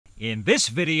In this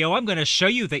video, I'm going to show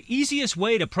you the easiest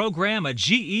way to program a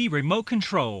GE remote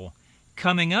control.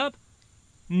 Coming up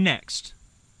next.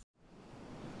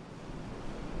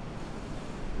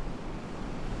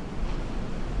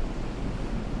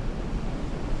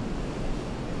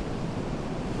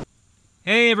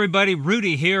 Hey everybody,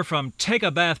 Rudy here from Take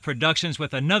a Bath Productions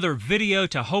with another video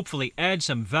to hopefully add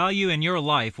some value in your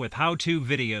life with how-to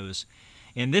videos.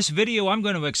 In this video, I'm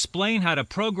going to explain how to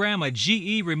program a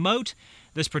GE remote.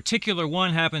 This particular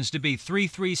one happens to be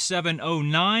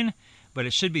 33709, but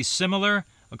it should be similar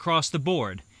across the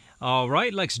board.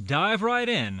 Alright, let's dive right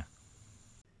in.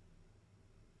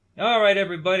 Alright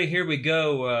everybody, here we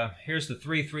go. Here's the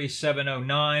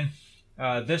 33709.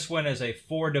 This one is a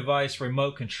 4-device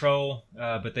remote control,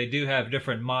 but they do have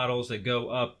different models that go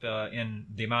up in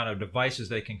the amount of devices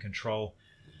they can control.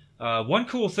 One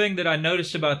cool thing that I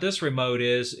noticed about this remote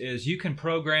is you can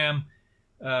program.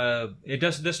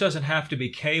 This doesn't have to be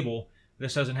cable.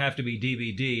 This doesn't have to be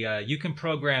DVD. You can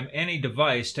program any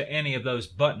device to any of those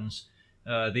buttons.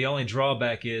 The only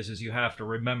drawback is you have to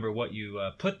remember what you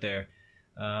put there.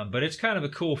 But it's kind of a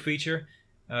cool feature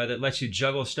that lets you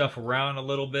juggle stuff around a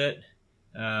little bit.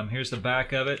 Here's the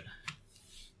back of it.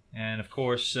 And of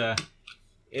course,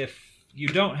 if you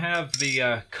don't have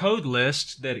the code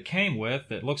list that it came with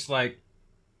that looks like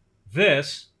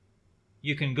this,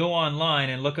 you can go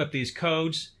online and look up these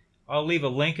codes. I'll leave a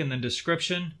link in the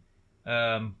description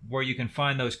where you can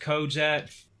find those codes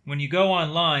at. When you go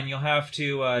online, you'll have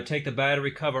to take the battery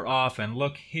cover off and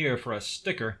look here for a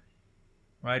sticker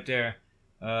right there.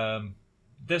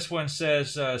 This one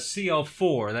says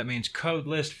CL4. That means code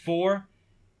list 4,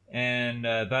 and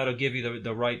that'll give you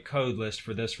the right code list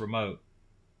for this remote.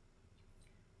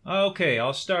 Okay,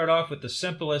 I'll start off with the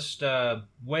simplest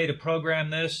way to program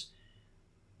this.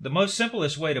 The most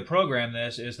simplest way to program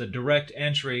this is the direct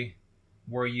entry,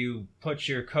 where you put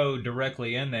your code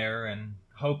directly in there and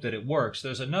hope that it works.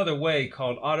 There's another way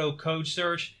called auto code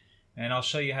search, and I'll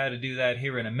show you how to do that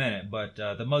here in a minute. But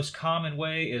the most common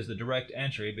way is the direct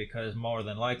entry, because more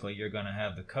than likely you're going to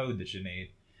have the code that you need.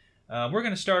 We're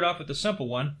going to start off with the simple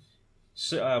one.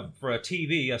 So, for a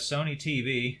TV, a Sony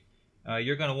TV,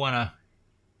 you're going to want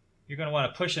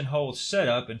to push and hold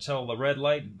setup until the red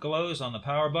light glows on the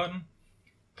power button.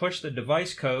 Push the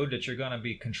device code that you're going to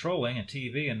be controlling, a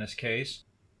TV in this case.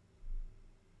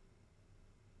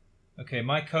 Okay,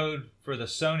 my code for the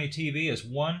Sony TV is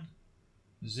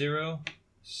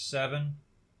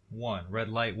 1071. Red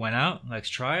light went out. Let's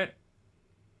try it.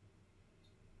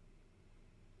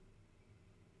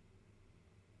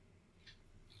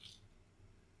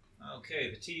 Okay,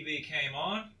 the TV came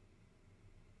on.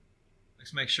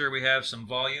 Let's make sure we have some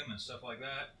volume and stuff like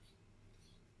that.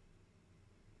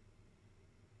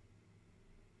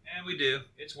 And we do.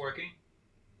 It's working.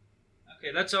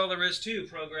 Okay, that's all there is to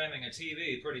programming a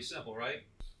TV. Pretty simple, right?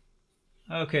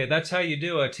 Okay, that's how you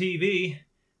do a TV.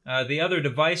 The other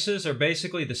devices are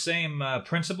basically the same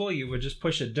principle. You would just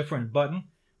push a different button.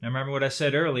 Now remember what I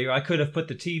said earlier. I could have put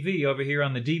the TV over here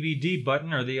on the DVD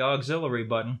button or the auxiliary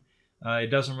button. It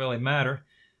doesn't really matter.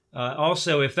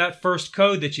 Also, if that first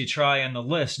code that you try in the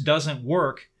list doesn't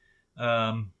work,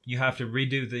 you have to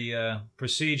redo the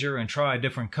procedure and try a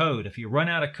different code. If you run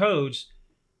out of codes,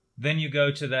 then you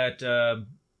go to that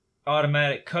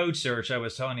automatic code search I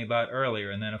was telling you about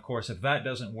earlier. And then, of course, if that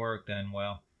doesn't work, then,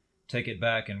 well, take it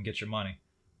back and get your money.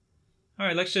 All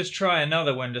right, let's just try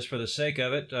another one just for the sake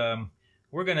of it.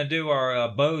 We're going to do our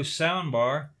Bose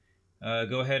soundbar.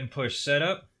 Go ahead and push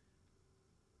setup.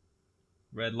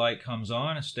 Red light comes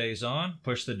on and stays on.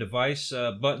 Push the device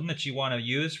button that you want to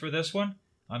use for this one.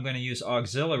 I'm going to use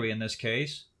auxiliary in this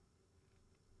case.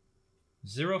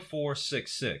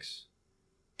 0466.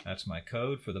 That's my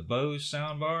code for the Bose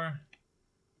soundbar.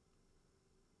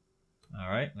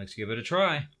 Alright, let's give it a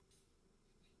try.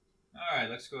 Alright,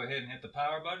 let's go ahead and hit the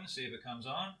power button, see if it comes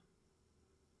on.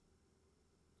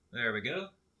 There we go.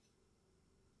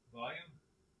 Volume.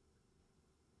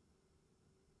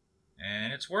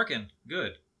 And it's working.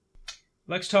 Good.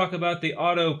 Let's talk about the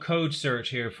auto code search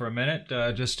here for a minute,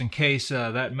 just in case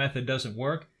that method doesn't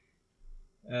work.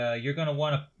 You're going to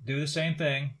want to do the same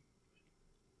thing.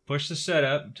 Push the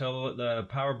setup until the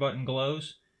power button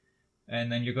glows.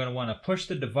 And then you're going to want to push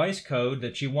the device code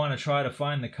that you want to try to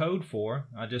find the code for.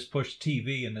 I just pushed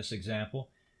TV in this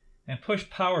example. And push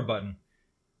power button.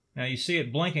 Now you see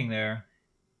it blinking there.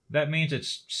 That means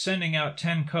it's sending out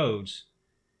 10 codes.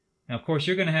 Now, of course,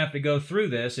 you're going to have to go through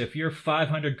this. If you're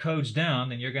 500 codes down,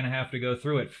 then you're going to have to go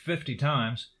through it 50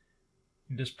 times.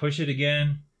 You just push it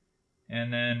again,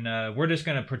 and then we're just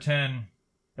going to pretend,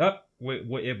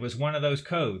 it was one of those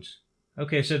codes.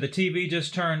 Okay, so the TV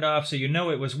just turned off, so you know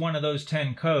it was one of those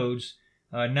 10 codes.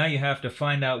 Now you have to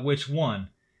find out which one.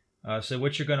 So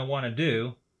what you're going to want to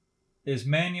do is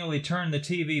manually turn the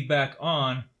TV back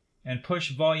on and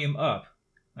push volume up.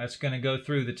 That's going to go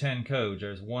through the 10 codes.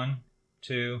 There's 1,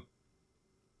 2,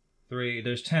 3,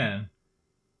 there's 10.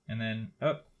 And then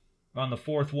up on the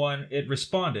fourth one, it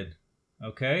responded.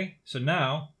 Okay, so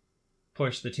now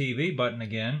push the TV button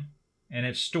again, and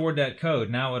it's stored that code.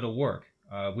 Now it'll work.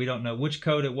 We don't know which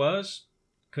code it was.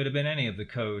 Could have been any of the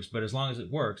codes, but as long as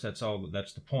it works, that's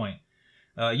the point.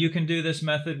 You can do this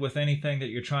method with anything that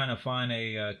you're trying to find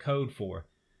a code for.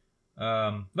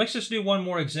 Let's just do one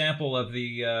more example of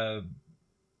the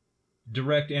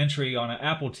direct entry on an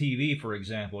Apple TV, for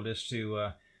example, just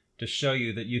to show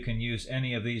you that you can use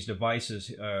any of these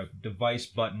devices, device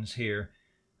buttons here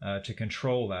to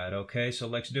control that. Okay, so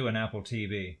let's do an Apple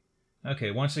TV.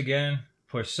 Okay, once again,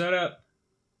 push setup.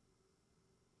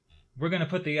 We're going to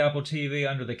put the Apple TV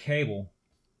under the cable.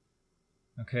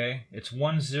 Okay, it's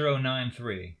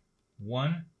 1093.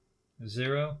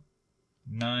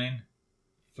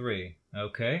 1093.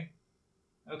 Okay.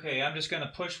 Okay, I'm just going to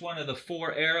push one of the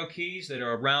 4 arrow keys that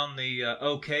are around the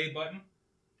OK button.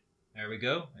 There we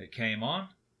go. It came on.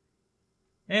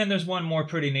 And there's one more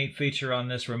pretty neat feature on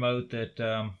this remote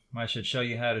that I should show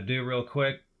you how to do real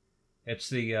quick. It's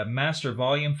the master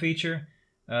volume feature.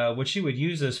 What you would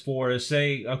use this for is,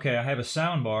 say, okay, I have a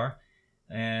sound bar,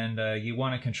 and you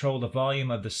want to control the volume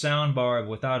of the sound bar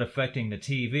without affecting the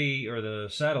TV or the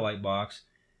satellite box.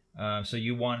 So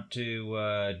you want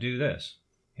to do this.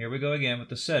 Here we go again with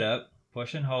the setup.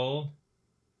 Push and hold.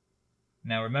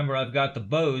 Now remember, I've got the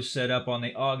Bose set up on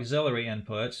the auxiliary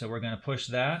input, so we're going to push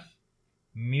that.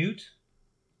 Mute.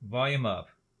 Volume up.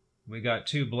 We got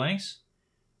 2 blinks.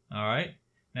 All right.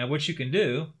 Now what you can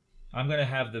do, I'm going to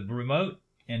have the remote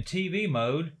in TV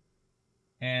mode,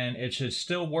 and it should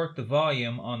still work the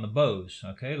volume on the Bose.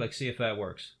 Okay, let's see if that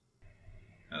works.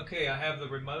 Okay, I have the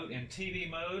remote in TV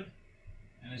mode,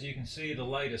 and as you can see, the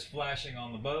light is flashing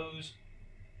on the Bose,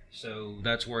 so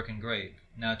that's working great.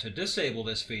 Now to disable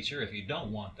this feature, if you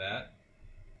don't want that,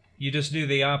 you just do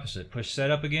the opposite. Push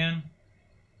setup again.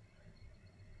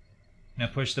 Now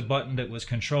push the button that was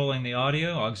controlling the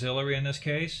audio, auxiliary in this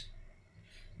case.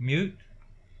 Mute,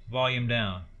 volume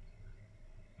down.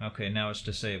 Okay, now it's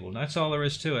disabled. That's all there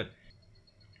is to it.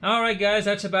 Alright guys,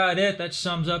 that's about it. That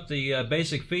sums up the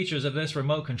basic features of this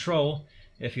remote control.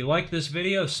 If you like this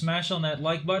video, smash on that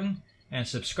like button and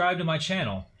subscribe to my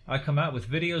channel. I come out with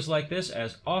videos like this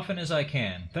as often as I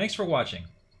can. Thanks for watching.